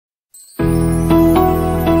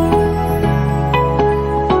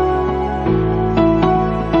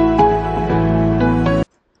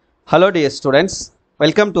Hello dear students,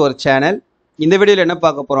 welcome to our channel. இந்த வீடியோல என்ன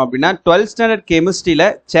பார்க்க போறோம் அப்படினா 12th standard chemistry ல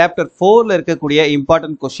chapter 4 ல இருக்கக்கூடிய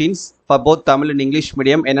important questions for both Tamil and English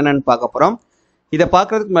medium என்னன்னு பார்க்க போறோம். இத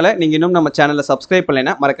பார்க்கிறதுக்கு மேல நீங்க இன்னும் நம்ம சேனலை subscribe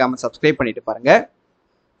பண்ணலைனா மறக்காம subscribe பண்ணிட்டு பாருங்க.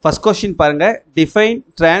 First question பாருங்க, define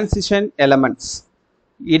transition elements.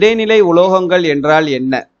 இடைநிலை உலோகங்கள் என்றால்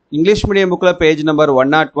என்ன? English medium bookல page number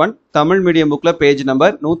 101, Tamil medium bookல page number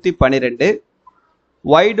 112.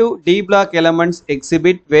 Why do D block elements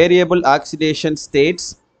exhibit variable oxidation states?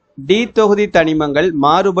 D தொகுதி தனிமங்கள்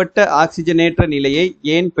மாறுபட்ட ஆக்சிஜனேற்ற நிலையை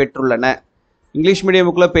ஏன் பெற்றுள்ளன? இங்கிலீஷ் மீடியம்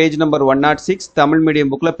புக்ல பேஜ் நம்பர் 106, தமிழ்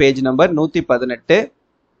மீடியம் புக்ல page number 118.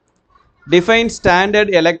 Define standard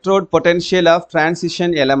electrode potential of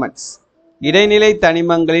transition elements. இடைநிலை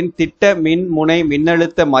தனிமங்களின் திட்ட மின்முனை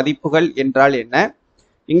மின்னழுத்த மதிப்புகள் என்றால் என்ன?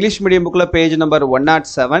 இங்கிலீஷ் மீடியம் புக்ல பேஜ் நம்பர்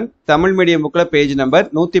 107, தமிழ் மீடியம் புக்ல page number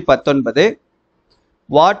 119.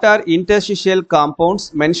 What are interstitial compounds?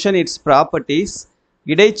 Mention its properties.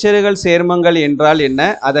 இடைச்செருகல் சேர்மங்கள் என்றால் என்ன?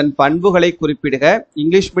 அதன் பண்புகளை குறிப்பிடுக.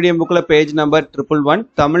 இங்கிலீஷ் மீடியம் புக்ல பேஜ் நம்பர் 111,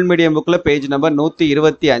 தமிழ் மீடியம் புக்ல page number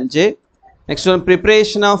 125. Next one,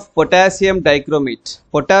 preparation of potassium dichromate.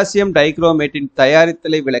 Potassium dichromate இன்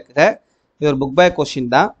தயாரித்தலை விளக்குக. இது ஒரு புக் பேக்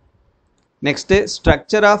கொஸ்டின் தான். Next,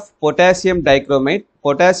 structure of potassium dichromate.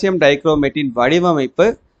 Potassium dichromate இன் வடிவமைப்பு.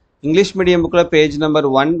 இங்கிலீஷ் மீடியம் புக்ல பேஜ் நம்பர்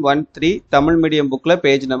 113, தமிழ் மீடியம் புக்ல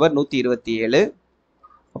பேஜ் நம்பர் 127.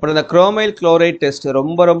 அப்புறம் இந்த குரோமைல் குளோரைட் டெஸ்ட்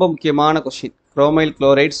ரொம்ப முக்கியமான கொஸ்டின். குரோமைல்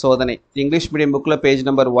குளோரைட் சோதனை இங்கிலீஷ் மீடியம் புக்ல பேஜ்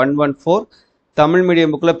நம்பர் 114, தமிழ்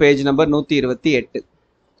மீடியம் புக்ல பேஜ் நம்பர் 128.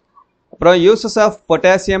 அப்புறம் uses of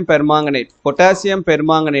potassium permanganate. Potassium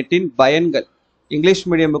பெர்மாங்கனேட்டின் பயன்கள் இங்கிலீஷ்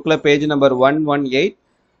மீடியம் புக்ல பேஜ் நம்பர் 118,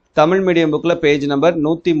 தமிழ் மீடியம் புக்ல பேஜ் நம்பர்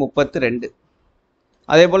 132.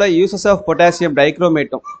 அதே போல யூசஸ் ஆஃப் பொட்டாசியம்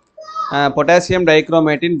டைக்ரோமேட்டும் பொட்டாசியம்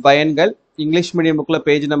டைக்ரோமேட்டின் பயன்கள் இங்கிலீஷ் மீடியம் புக்ல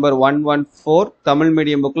பேஜ் நம்பர் 114, தமிழ்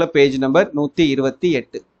மீடியம் புக்ல page number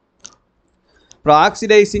 128.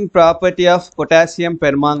 Oxidising property of potassium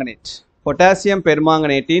permanganate. Potassium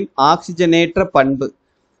பெர்மாங்கனேட்டின் ஆக்சிஜனேற்ற பண்பு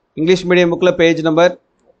இங்கிலீஷ் மீடியம் புக்ல பேஜ் நம்பர்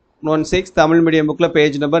 16, தமிழ் மீடியம் புக்ல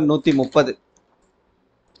page number 130.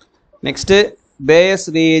 Next, payers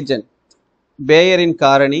reagent. பேயரின்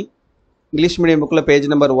காரணி இங்கிலீஷ் மீடியம் புக்ல பேஜ்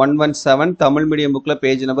நம்பர் 117, தமிழ் மீடியம் புக்ல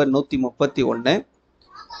page number 131.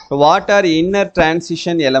 What are inner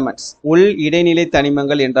transition elements? உள் இடைநிலை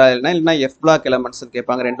தனிமங்கள் என்றால் என்ன? இல்லைன்னா எஃப் பிளாக் எலமெண்ட்ஸ்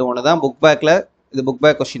கேட்பாங்க. ரெண்டு ஒன்று தான். புக் பேக்ல இது புக்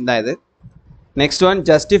பேக் கொஸ்டின் தான் இது. Next one,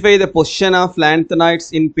 justify the position of லாந்தனாய்ட்ஸ்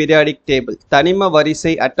in periodic table. தனிம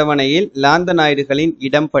வரிசை அட்டவணையில் லாந்தனாய்டுகளின்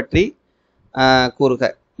இடம் பற்றி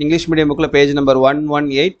கூறுக. இங்கிலீஷ் மீடியம் புக்ல பேஜ் நம்பர்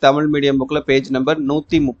 118, தமிழ் மீடியம் புக்ல பேஜ் நம்பர்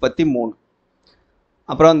 133.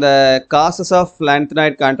 அப்புறம் இந்த காசஸ் ஆஃப்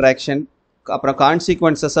லாந்தனாய்டு கான்ட்ராக்ஷன், அப்புறம்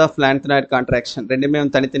கான்சிக்வன்சஸ் ஆஃப் லாந்தனாய்டு கான்ட்ராக்ஷன் ரெண்டுமே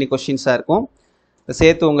தனித்தனி கொஸ்டின்ஸாக இருக்கும்.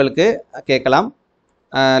 சேர்த்து உங்களுக்கு கேட்கலாம்.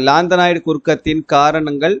 லாந்தனாய்டு குறுக்கத்தின்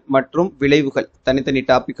காரணங்கள் மற்றும் விளைவுகள் தனித்தனி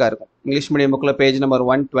டாப்பிக்காக இருக்கும். இங்கிலீஷ் மீடியம் புக்கில் பேஜ் நம்பர்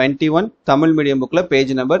 121, தமிழ் மீடியம் புக்கில்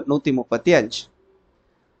பேஜ் நம்பர் 135.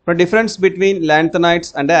 அப்புறம் டிஃப்ரென்ஸ் பிட்வீன்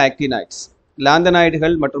லாந்தனாய்ட்ஸ் அண்ட் ஆக்டினாய்ட்ஸ்.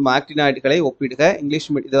 லாந்தனாய்டுகள் மற்றும் ஆக்டினாய்டுகளை ஒப்பிடுக. இங்கிலீஷ்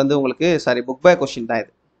இது உங்களுக்கு புக் பேக் கொஸ்டின் தான்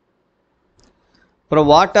இது. அப்புறம்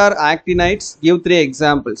what are actinides? Give 3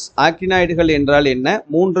 examples. ஆக்டினைடுகள் என்றால் என்ன?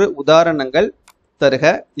 3 உதாரணங்கள் தருக.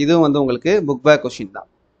 இதுவும் உங்களுக்கு புக் பேக் கொஸ்டின் தான்.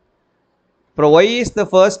 அப்புறம் Y is the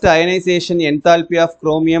first ionisation enthalpy of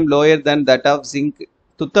chromium lower then that of zinc.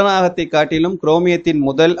 துத்தநாகத்தை காட்டிலும் குரோமியத்தின்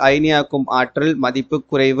முதல் அயனியாக்கும் ஆற்றல் மதிப்பு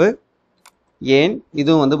குறைவு, ஏன்?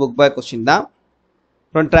 இதுவும் புக் பேக் கொஸ்டின் தான்.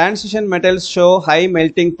 அப்புறம் transition metals show high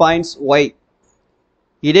melting points, Y?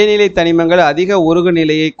 இடைநிலை தனிமங்கள் அதிக உருகு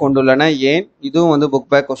நிலையை கொண்டுள்ளன, ஏன்? இதுவும் புக்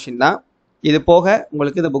பேக் கொஸ்டின் தான். இது போக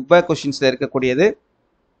உங்களுக்கு இந்த புக் பேக் கொஸ்டின்ஸ்ல இருக்கக்கூடியது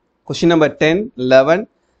கொஸ்டின் நம்பர் 10, 11,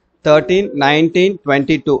 13, 19,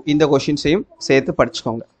 22 இந்த கொஸ்டின்ஸையும் சேர்த்து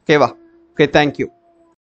படிச்சுக்கோங்க. ஓகேவா? Okay, thank you.